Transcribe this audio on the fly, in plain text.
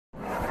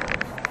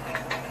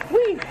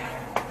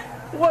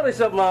What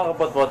is up mga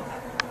kapotpot?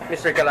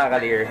 Mr.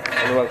 Kalakal here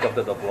and welcome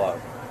to the vlog.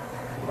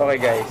 Okay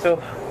guys, so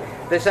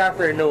this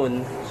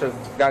afternoon, so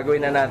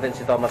gagawin na natin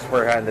si Tomas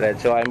 400.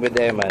 So I'm with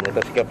Eman,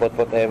 ito si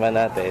kapotpot Eman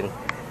natin.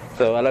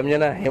 So alam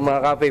nyo na, yung mga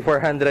Ka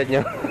 400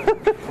 nyo.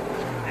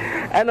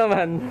 Ano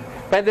man,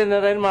 pwede na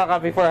rin mga Ka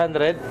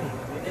 400?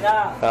 Pwede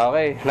na.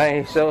 Okay,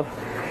 nice. So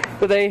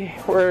today,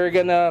 we're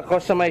gonna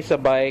customize the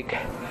bike.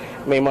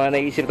 May mga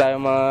naisip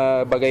tayong mga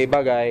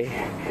bagay-bagay.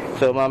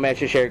 So, mamaya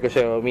share ko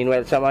sa iyo.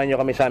 Meanwhile, samahan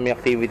nyo kami sa aming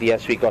activity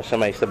as we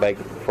customize the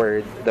bike for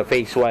the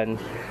phase 1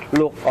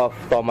 look of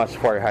Tomas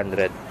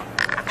 400.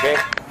 Okay?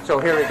 So,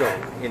 here we go.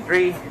 In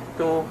 3,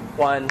 2,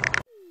 1...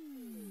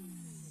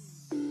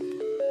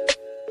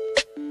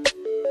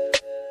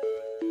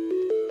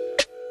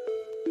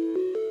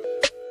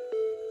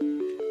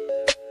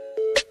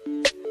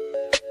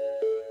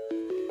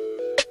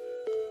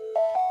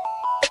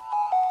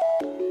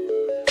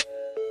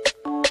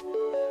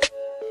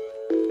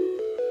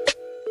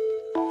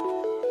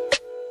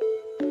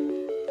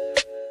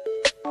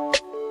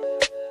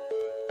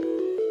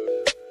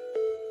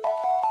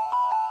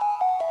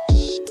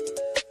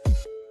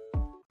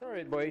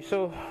 Boy,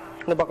 so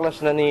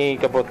nabaklas na ni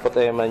Ka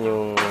POTPOT Eman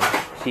yung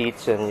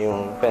seats and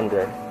yung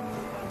fender.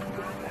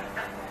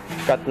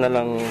 Cut na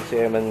lang si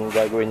Eman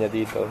gagawin niya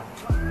dito.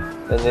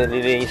 And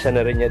nililinisan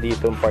na rin niya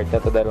dito yung part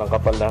na to dahil ang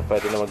kapal na,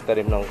 pwede na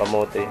magtarim ng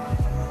kamote.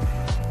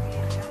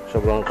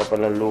 Sobrang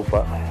kapal ng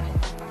lupa.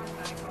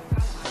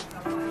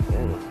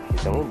 Ayan,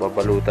 kita mo,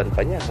 babalutan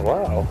pa niya.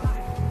 Wow!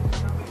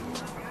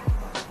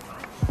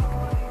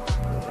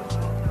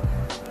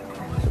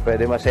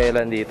 Pwede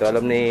maselan dito.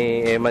 Alam ni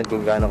Eman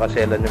kung gaano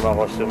kaselan yung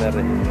mga customer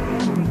eh.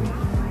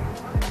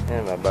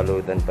 Ayan,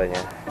 mabalutan pa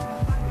niya.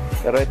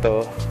 Pero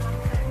ito,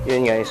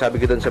 yun nga, sabi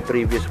ko dun sa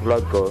previous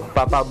vlog ko,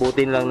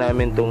 papabutin lang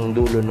namin tong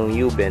dulo ng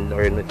U-bend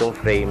or itong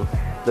frame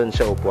dun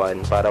sa upuan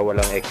para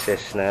walang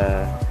excess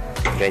na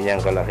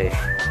ganyang kalaki.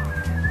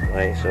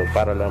 Okay, so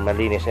para lang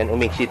malinis and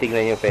umiksi,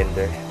 tignan yung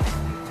fender.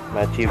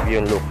 Ma-achieve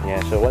yung look niya.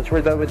 So once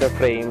we're done with the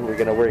frame, we're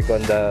gonna work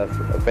on the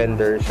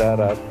fender sa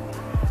harap.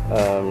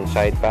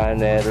 Side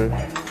panel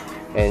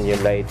and yung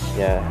lights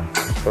niya,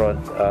 front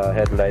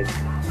headlight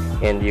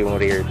and yung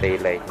rear tail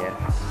light niya.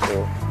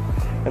 So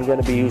I'm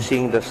gonna be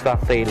using the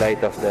stock tail light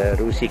of the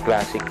Rusi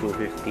Classic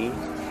 250.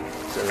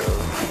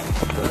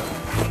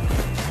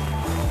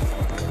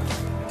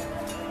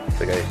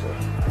 So guys,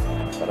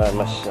 para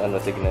mas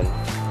tignan,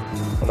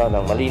 wala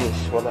lang, malinis,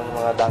 walang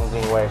mga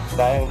dangling wires.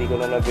 Sayang hindi ko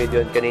na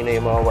nag-video kanina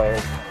yung mga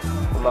wires.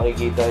 Kung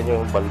makikita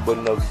nyo,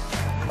 balbunog,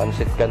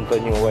 pansit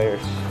kanton yung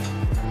wires.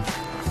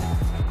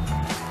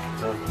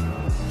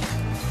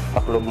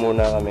 Taklob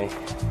muna kami.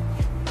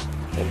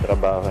 Yung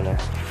trabaho na.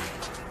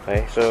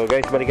 Okay, so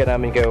guys, balikan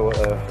namin kayo.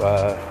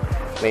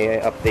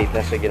 May update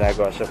na sa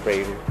ginagawa sa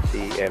frame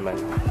si Eman.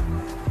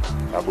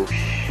 Kabush.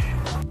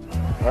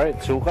 Alright,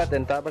 sukat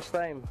and tabas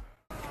time.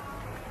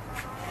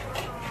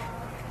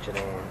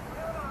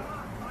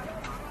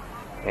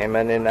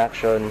 Eman in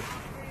action.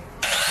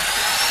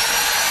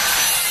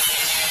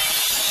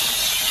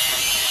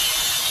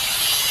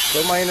 So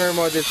minor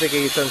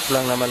modifications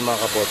lang naman mga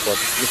kapotpot.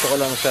 Gusto ko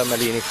lang sa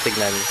malinis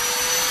tignan.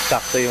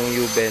 Sakto yung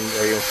U-bend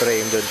or yung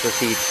frame doon sa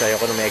seats.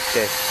 Ayoko na may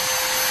excess.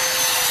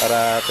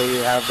 Para to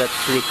have that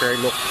sleeker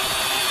look.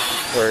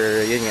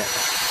 Or yun nga,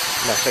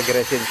 mas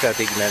aggressive siya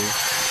tignan.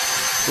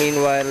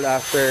 Meanwhile,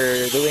 after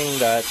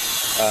doing that,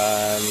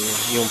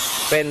 yung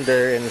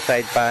fender and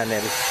side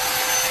panel,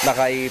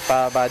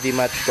 nakaipa body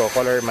match ko,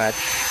 color match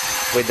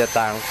with the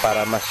tank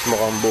para mas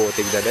mukhang buo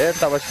tignan. Eh,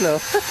 tapos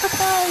no?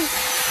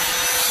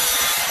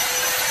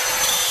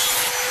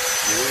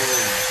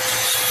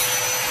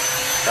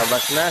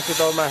 Tabas na si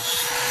Tomas.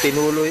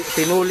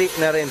 Tinuli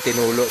na rin.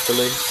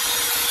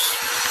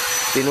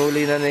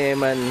 Tinuli na ni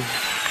Eman.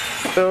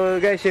 So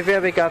guys, if you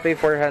have a Ka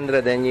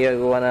 400 and you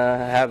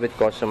wanna have it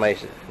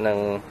customized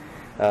ng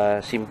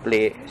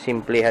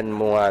simplihan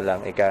mo nga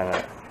lang, ika nga,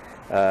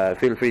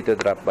 feel free to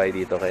drop by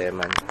dito kay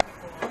Eman.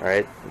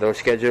 Alright, though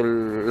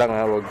schedule lang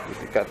ha, wag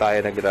tayo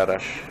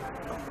nagra-rush.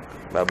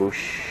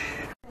 Babush.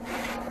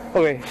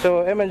 Okay,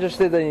 so Eman just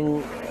did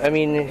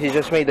he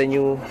just made a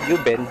new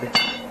U-bend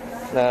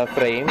na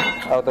frame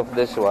out of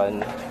this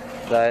one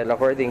dahil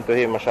according to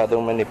him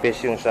masyadong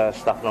manipis yung sa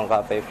stock ng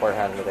Ka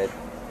 400.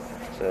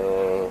 So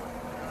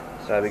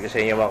sabi ko sa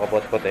inyo mga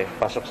kapotpot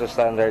pasok sa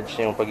standards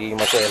yung pagiging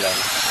maselan.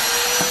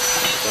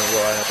 Itong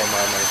gawa na itong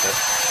mama ito.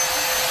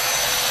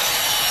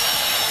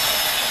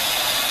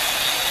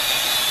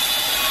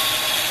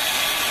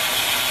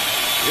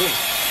 Yun.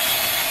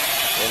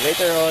 And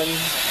later on,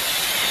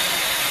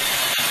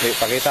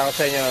 pakita ko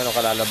sa inyo ano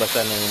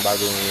kalalabasan ng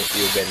bagong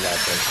U-bend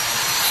natin.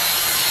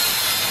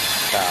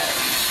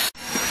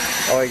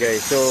 Okay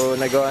guys, so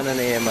nagawa na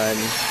ni Eman.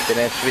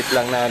 Pinestwit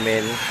lang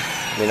namin.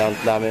 Minount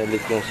namin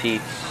ulit yung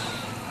seats.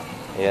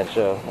 Ayan,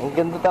 so ang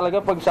ganda talaga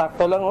pag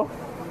sakto lang oh.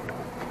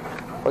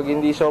 Pag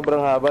hindi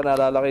sobrang haba,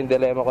 naalala ko yung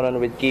dilemma ko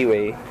nun with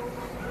Kiway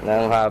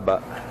ng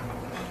haba.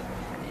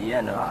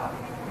 Ayan oh.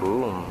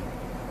 Boom.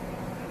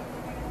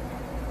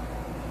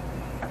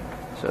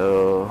 So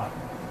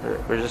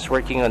we're just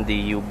working on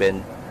the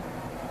U-bend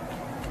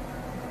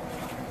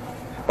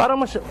Parang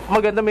mas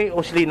maganda may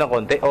usli ng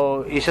konti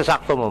o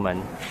isasakto mo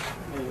man.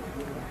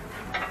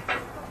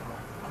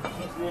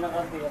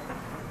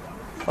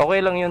 Okay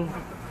lang yun.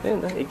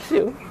 Ayun,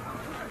 iksi oh.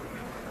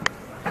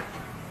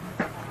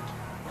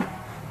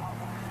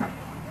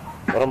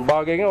 Parang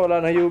bagay nga, wala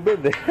na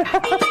hubid eh.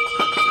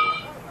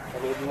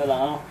 Salutin na lang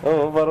ako.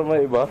 Oo, parang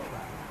may iba.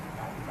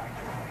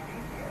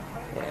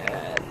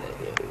 Yan.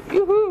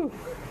 Yuhuu!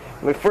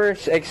 My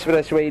first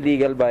expressway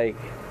legal bike.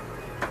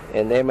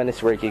 And Eman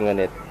is working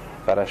on it.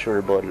 Para sure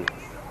ball.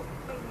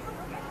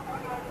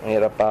 Ang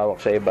hirap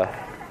pahawak sa iba.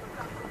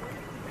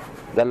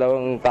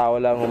 Dalawang tao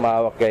lang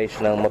umahawak guys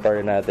ng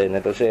motor natin.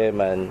 Ito si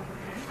Eman,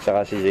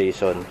 saka si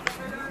Jason.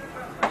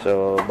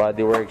 So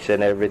bodyworks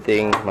and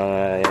everything,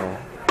 mga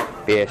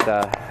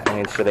pyesa,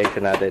 ang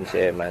installation natin si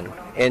Eman.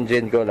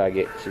 Engine ko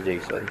lagi si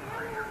Jason.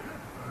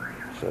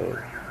 So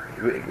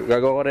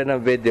gagawa ko rin ng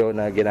video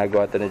na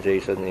ginagawa ito ni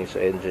Jason yung sa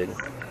engine.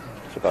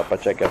 So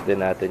papacheck up din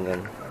natin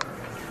yan.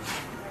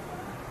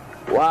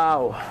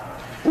 Wow!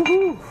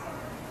 Woohoo!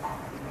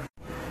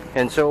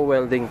 And so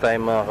welding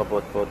time mga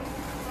kapotpot.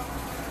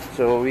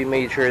 So we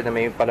made sure na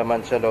may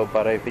palaman sa loob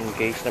para if in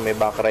case na may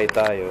backride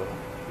tayo,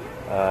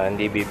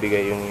 hindi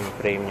bibigay yung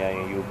frame niya,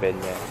 yung U-bend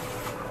niya.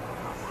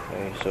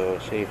 Okay, so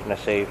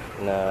safe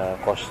na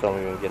custom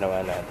yung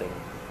ginawa natin.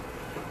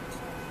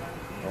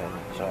 Yan,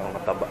 so ang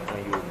kataba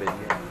ng U-bend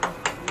niya.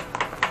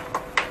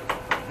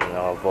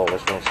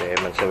 Naka-focus na si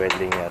Eman sa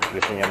welding niya at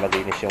gusto niya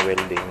malinis yung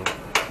welding.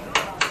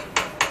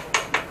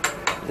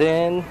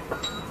 Then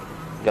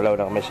galaw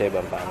na kami sa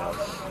ibang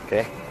panels.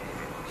 Okay,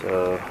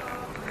 so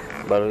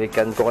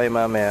balikan ko kayo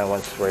mamaya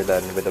once we're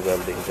done with the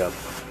welding job.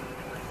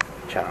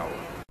 Ciao.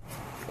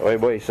 Okay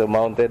boys, so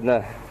mounted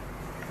na.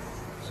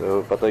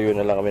 So patuyo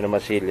na lang kami ng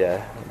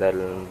masilya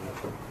dahil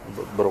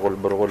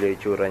burukol-burukol yung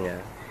itsura niya.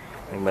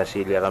 May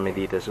masilya kami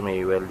dito sa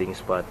may welding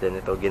spot.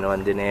 And ito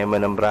ginawan din ni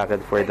Eman ng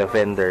bracket for the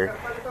fender.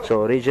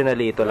 So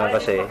originally ito lang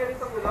kasi,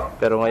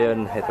 pero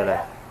ngayon ito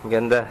na.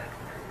 Ganda.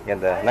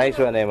 Ganda.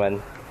 Nice one Eman.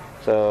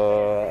 So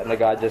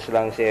nag-adjust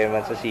lang si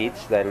Eman sa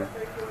seats dahil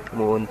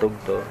umuuntog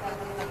to.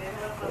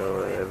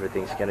 So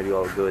everything's gonna be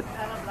all good.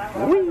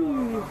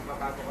 Whee!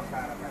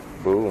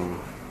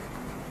 Boom.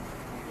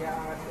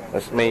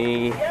 Mas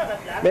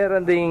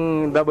meron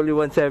ding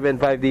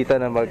W175 dito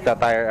na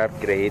magta-tire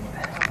upgrade.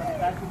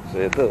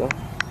 So ito,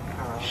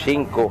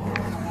 Shinko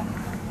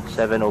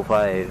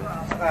 705.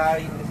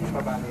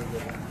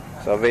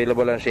 So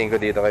available ang Shinko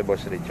dito kay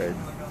Boss Richard.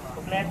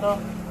 Kompleto.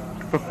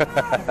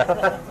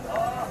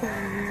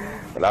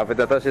 Malapit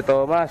na to si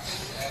Tomas.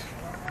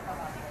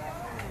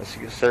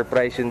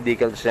 Surprise yung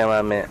decals niya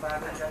mamaya.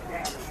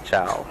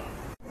 Ciao.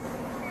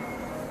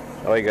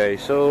 Okay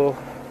guys, so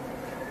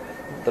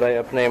dry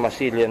up na yung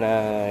masilya na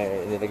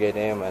nilagay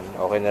na yaman.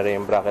 Okay na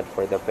rin yung bracket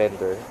for the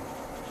fender.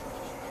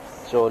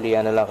 So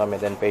ulian na lang kami,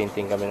 then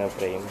painting kami ng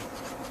frame.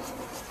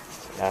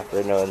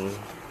 After nun,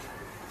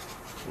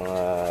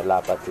 mga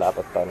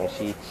lapat-lapat pa ng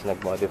seats.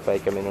 Nag-modify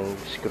kami ng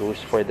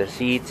screws for the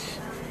seats.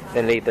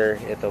 Then later,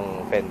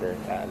 itong fender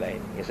align.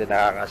 Kasi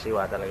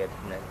nakakasiwa talaga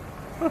tignan.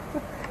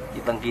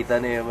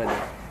 Kitang-kita na yaman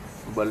eh.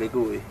 Balik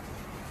ko eh.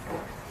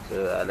 So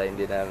align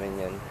din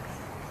namin yan.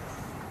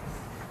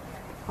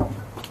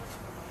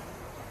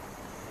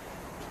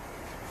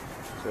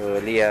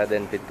 So liya,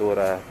 then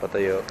pintura,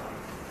 patuyo,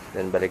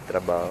 then balik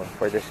trabaho.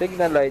 For the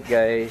signal light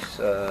guys,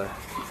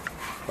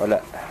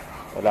 wala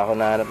akong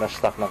nahanap na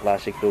stock na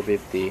classic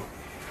 250.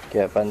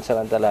 Kaya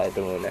pansamantala ito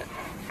muna.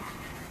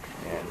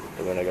 Ayan, ito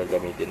muna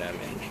gagamitin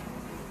namin.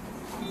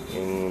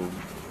 Yung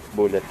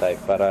bullet type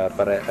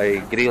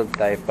ay grilled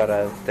type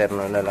para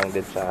terno na lang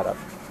din sa harap.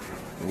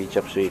 Hindi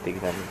chop suey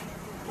tignan.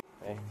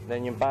 Okay.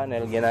 Then yung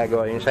panel,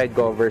 ginagawa yung side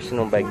covers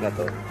ng bike na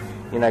to.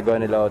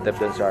 Ginagawa nila out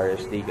doon sa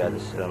RS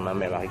Legals. So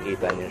mamaya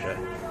makikita nyo siya.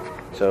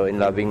 So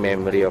in loving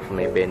memory of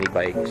my Benny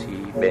bike,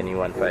 si Benny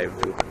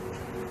 152.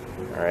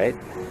 Alright,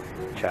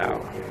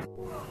 ciao.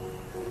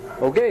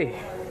 Okay,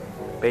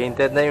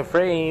 painted na yung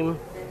frame.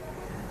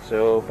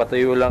 So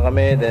patuyo lang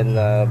kami, then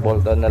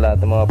bolt on na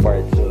lahat ng mga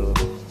parts. So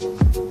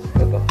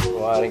ito,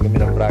 gumawa rin kami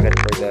ng bracket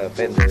for the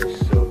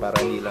fenders. So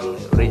para hindi lang,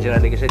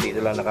 originally kasi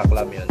dito lang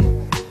nakaklam yun.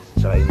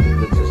 So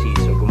dun sa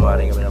seat, so gumawa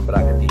rin kami ng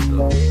bracket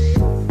dito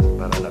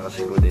para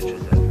nakasigo din siya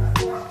dyan.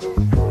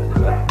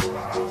 Diba?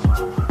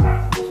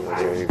 So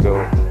there you go.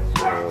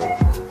 So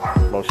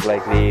most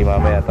likely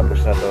mamaya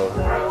tapos na to.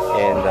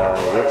 And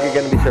you're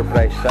gonna be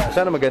surprised.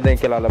 Sana maganda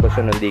yung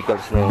kilalabasan ng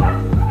decals nung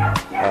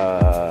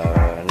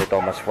ni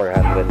Tomas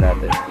 400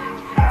 natin.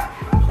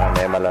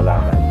 Mamaya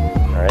malalaman.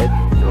 Alright?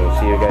 So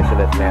see you guys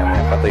ulit mamaya.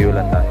 Patuyo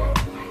lang tayo.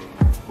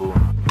 Boom.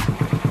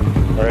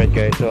 Alright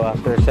guys, so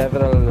after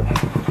several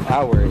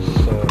hours,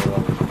 so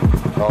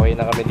okay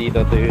na kami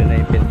dito. Tuyo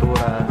na yung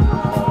pintura.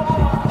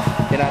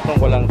 Tinatong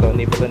ko lang to,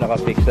 hindi pa ito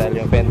nakafix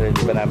dahil yung fender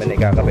di pa namin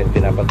ikakabit,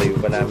 pinapatuyo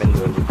pa namin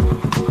doon.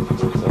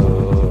 So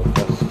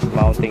tapos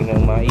mounting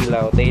ng mga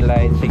ilaw, tail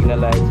lights, signal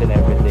lights and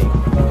everything.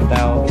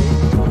 Now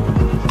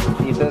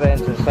dito rin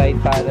sa side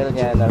panel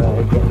niya,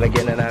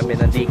 lagyan na namin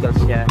ng decals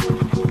niya,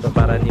 so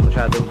para hindi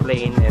masyadong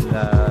plain and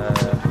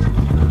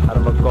para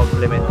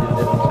mag-complement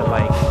din sa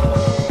bike.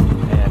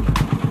 Ayan,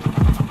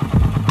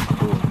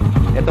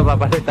 ito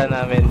papalitan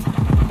namin.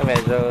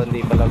 Medyo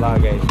hindi pala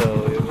bagay.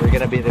 So, we're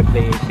gonna be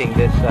replacing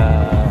this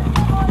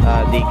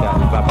decal.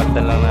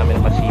 Papalitan lang namin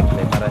na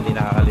masimple para hindi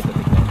nakakalito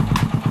tignan.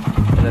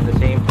 And at the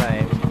same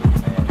time,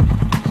 ayan,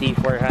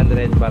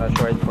 C400 para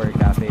short for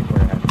Cafe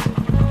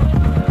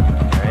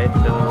 400. Alright,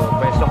 so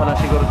pwesto ko lang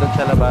siguro dun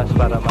sa labas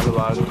para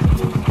maluwag.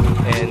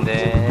 And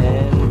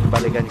then,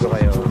 balikan ko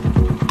kayo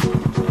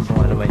kung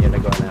ano man yung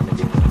nagawa namin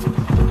dito.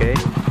 Okay?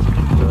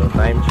 So,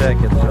 time check.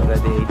 It's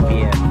already 8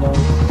 p.m.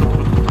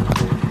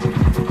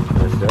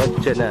 So,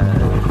 8 na.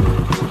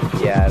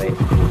 Yari.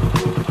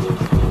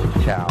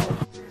 Ciao.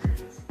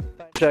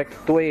 Time check,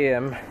 2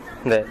 a.m.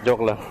 Hindi,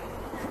 joke lang.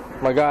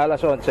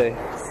 Mag-aalas 11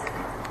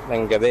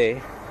 ng gabi.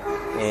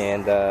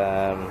 And,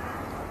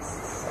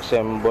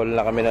 assemble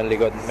na kami ng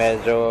likod.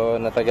 Medyo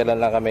natagalan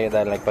lang kami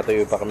dahil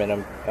nagpatuyo pa kami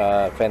ng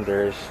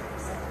fenders.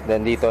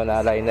 Then dito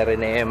na-align na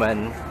rin ni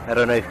Eman. I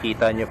don't know if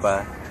kita nyo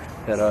pa.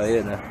 Pero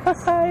ayun na.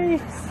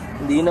 Hi!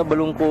 Hindi na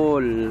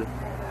balungkol.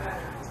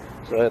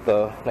 So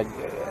ito,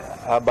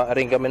 naghaba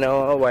rin kami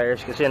ng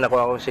wires kasi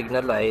nakuha akong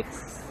signal light.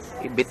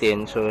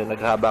 Ibitin. So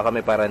naghaba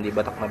kami para hindi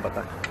batak na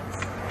batak.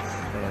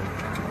 Ayan.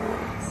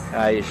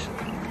 Ayos.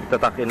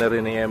 Tatakin na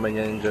rin ni Eman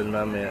yan dyan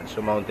mamaya.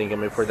 So mounting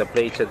kami for the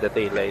plates at the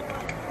tail light.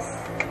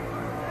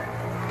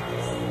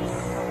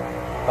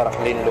 Para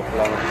clean look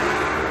lang.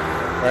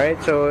 Alright,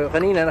 so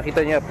kanina nakita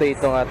niyo update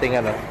ng ating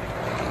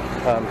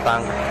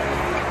tank.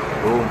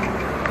 Boom,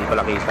 hindi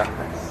pala kita.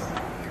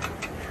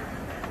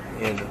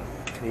 Yan,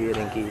 hindi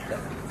rin kita.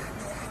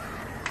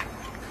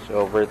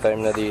 So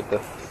overtime na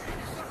dito.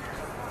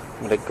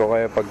 Balik ko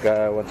kayo pag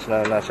once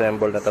na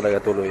na-assemble na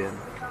talaga tuloy yan.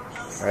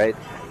 Alright,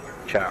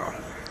 ciao.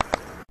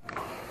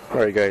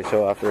 Alright guys,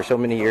 so after so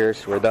many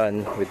years, we're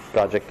done with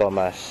Project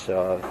Tomas.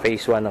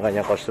 Phase 1 ng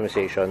kanyang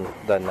customization,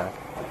 done na.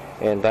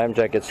 And time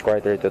check, it's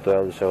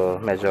 11:45,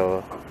 so medyo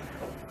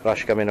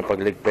rush kami ng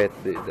pagligpit.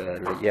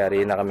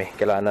 Yari na kami,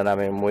 kailangan na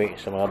namin umuwi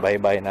sa mga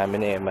bahay-bahay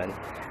namin ni Eman.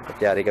 At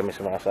yari kami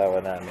sa mga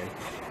asawa namin.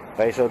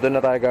 Okay, so doon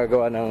na tayo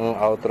gagawa ng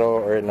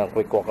outro or ng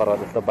quick walk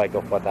around of the bike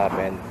of what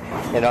happened.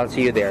 And I'll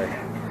see you there.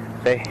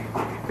 Okay,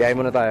 biyahe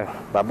muna tayo.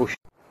 Babush!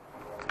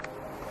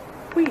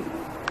 Whee!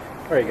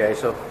 Alright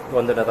guys, so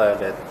doon na tayo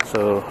ulit.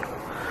 So,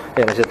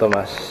 yan na si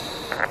Tomas.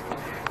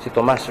 Si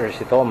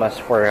Tomas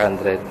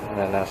 400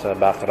 na nasa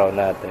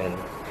background natin.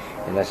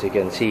 And as you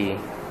can see,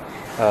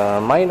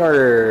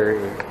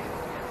 minor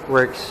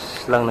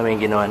works lang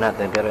naman ginawa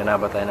natin pero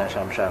inabot tayo na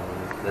siyam-siyam.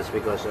 That's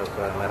because of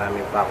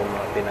marami pa akong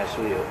mga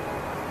pinasuyo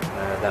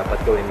na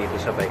dapat gawin dito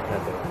sa bike na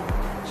to.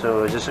 So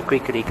just a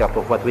quick recap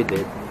of what we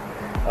did.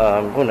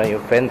 Una,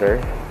 yung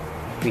fender,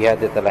 we had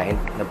it aligned.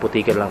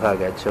 Naputikan lang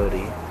kagad,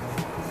 sorry.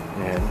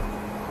 Ayan.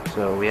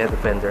 So we had the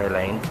fender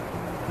aligned.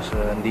 So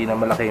hindi na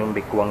malaki yung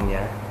bikwang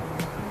niya.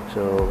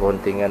 So,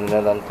 konting ano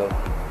na lang to.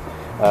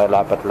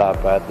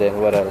 Lapat-lapat.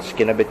 Then, what else?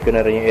 Kinabit ko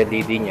na rin yung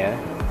LED niya.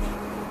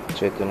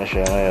 So, ito na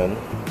siya ngayon.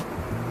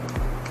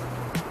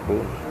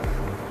 Boom.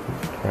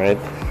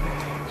 Alright.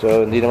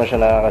 So, hindi naman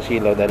siya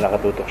nakakasilaw dahil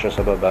nakatutok siya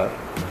sa baba.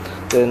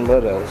 Then,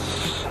 what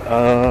else?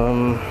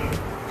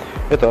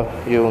 Ito,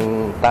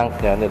 yung tank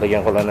niya.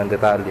 Nilagyan ko lang ng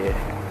detalye.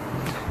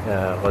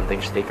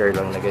 Konting sticker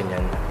lang na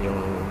ganyan. Yung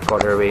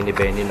colorway ni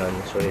Benny nun.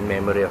 So, in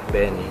memory of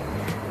Benny.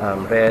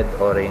 Red,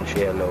 orange,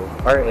 yellow.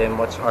 RM,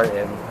 what's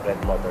RM?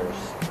 Red Motors.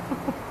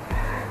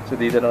 So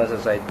dito naman sa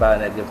side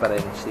panel, yung pa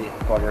rin si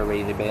colorway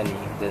ni Benny.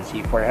 Then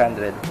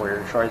C400 for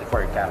short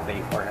for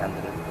Cafe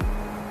 400.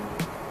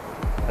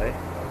 Okay.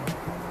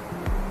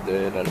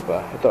 Then ano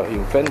pa? Ito,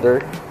 yung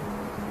fender.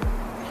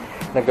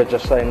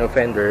 Nag-adjust tayo ng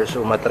fender.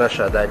 So umatras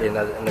siya dahil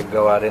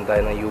naggawa rin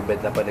tayo ng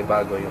U-bed na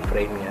panibago yung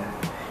frame niya.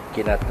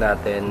 Kinat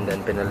natin,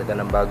 then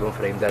pinalitan ng bagong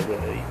frame dahil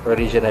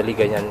originally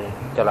ganyan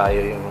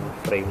kalayo yung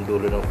frame,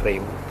 dulo ng frame.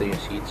 Ito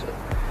yung seat. So,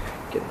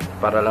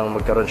 para lang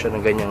magkaroon siya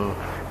ng ganyang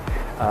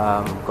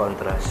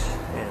contrast.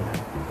 Ayan.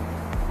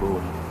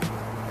 Boom.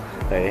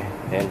 Okay.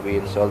 And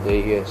we installed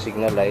a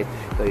signal light.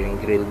 Ito yung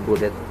grill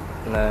bullet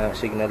na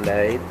signal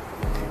light.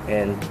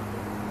 And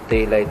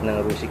tail light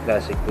ng Rusi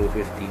Classic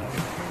 250.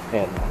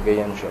 Ayan.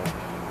 Ganyan siya.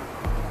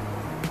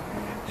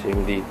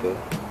 Same dito.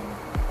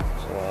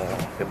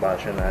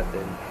 Kibasyo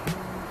natin.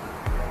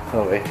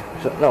 Okay.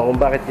 So, no, kung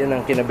bakit yan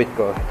ang kinabit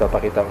ko, ito,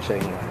 pakita ko sa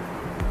inyo.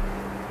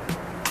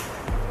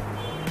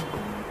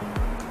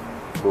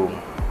 Boom.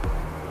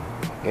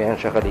 Ganyan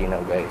siya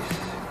kalinaw, guys.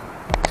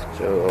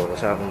 So,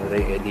 kasama na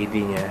rin yung LED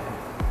niya.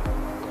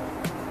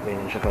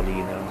 Ganyan siya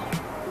kalinaw.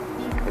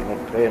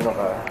 Kaya ano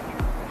ka,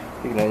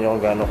 tignan nyo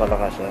kung gaano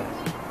kalakas, ha.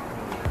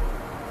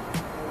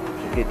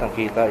 So,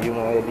 kitang-kita yung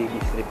mga LED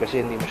strip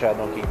kasi hindi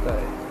masyadong kita,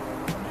 eh.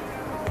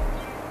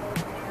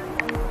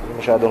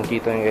 Masyadong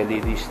kita yung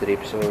LED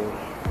strip, so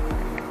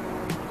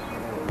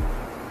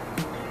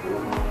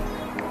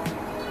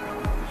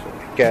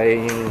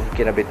kaya yung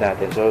kinabit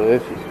natin. So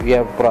if you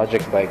have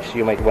project bikes,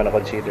 you might want to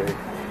consider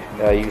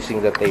using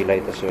the tail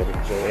light as well.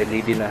 So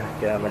LED na,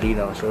 kaya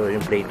malinaw. So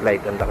yung plate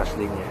light, ang lakas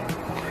din niya.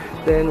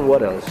 Then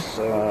what else?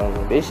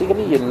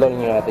 Basically yun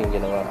lang yung ating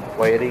ginawa.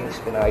 Wirings,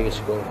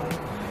 pinayos ko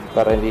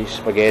para hindi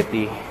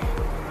spaghetti.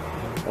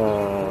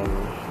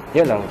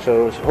 Yun lang.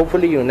 So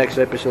hopefully yung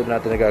next episode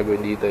natin na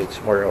gagawin dito,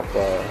 it's more of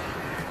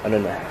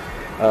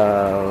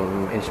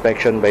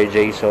inspection by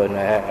Jason.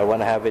 I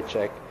wanna have it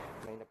check.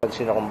 May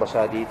napansin akong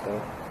basa dito.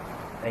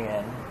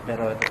 Ayan.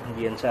 Pero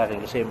hindi yan sa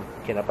akin kasi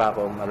kinapa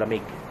ko,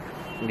 malamig.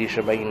 Hindi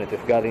siya mainit.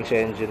 If galing sa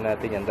engine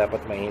natin yan,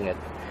 dapat mainit.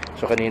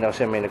 So kanina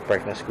kasi may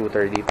nagpark na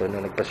scooter dito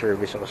nung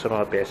nagpa-service ako sa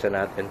mga pyesa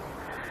natin.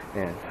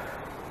 Ayan.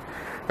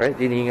 Alright,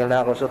 hinihingal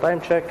na ako. So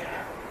time check,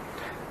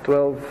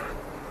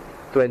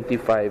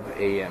 12:25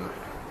 AM.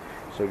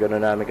 So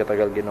gano'n namin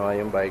katagal ginawa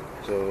yung bike.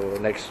 So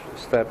next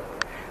step,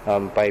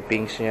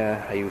 pipings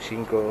niya,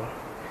 ayusin ko.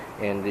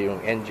 And yung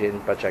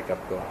engine, pa-check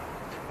up ko.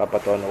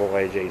 Papatono ko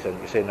kay Jason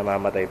kasi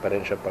namamatay pa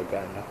rin siya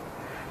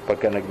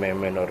pagka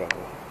nagme-menor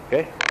ako.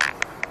 Okay?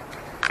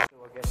 So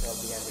I guess I'll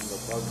be ending the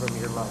vlog from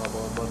here mga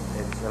kabobot.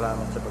 And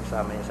salamat sa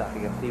pagsama niya sa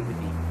aking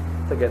activity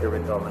together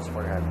with Tomas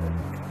for handling.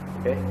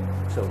 Okay?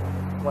 So,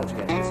 once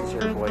again, this is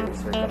your boy,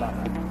 Mr. Ka.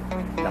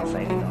 Now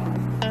signing off.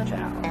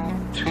 Ciao.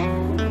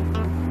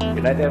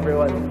 Good night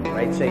everyone.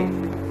 Ride safe.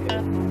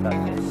 God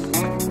bless.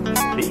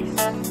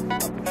 Peace.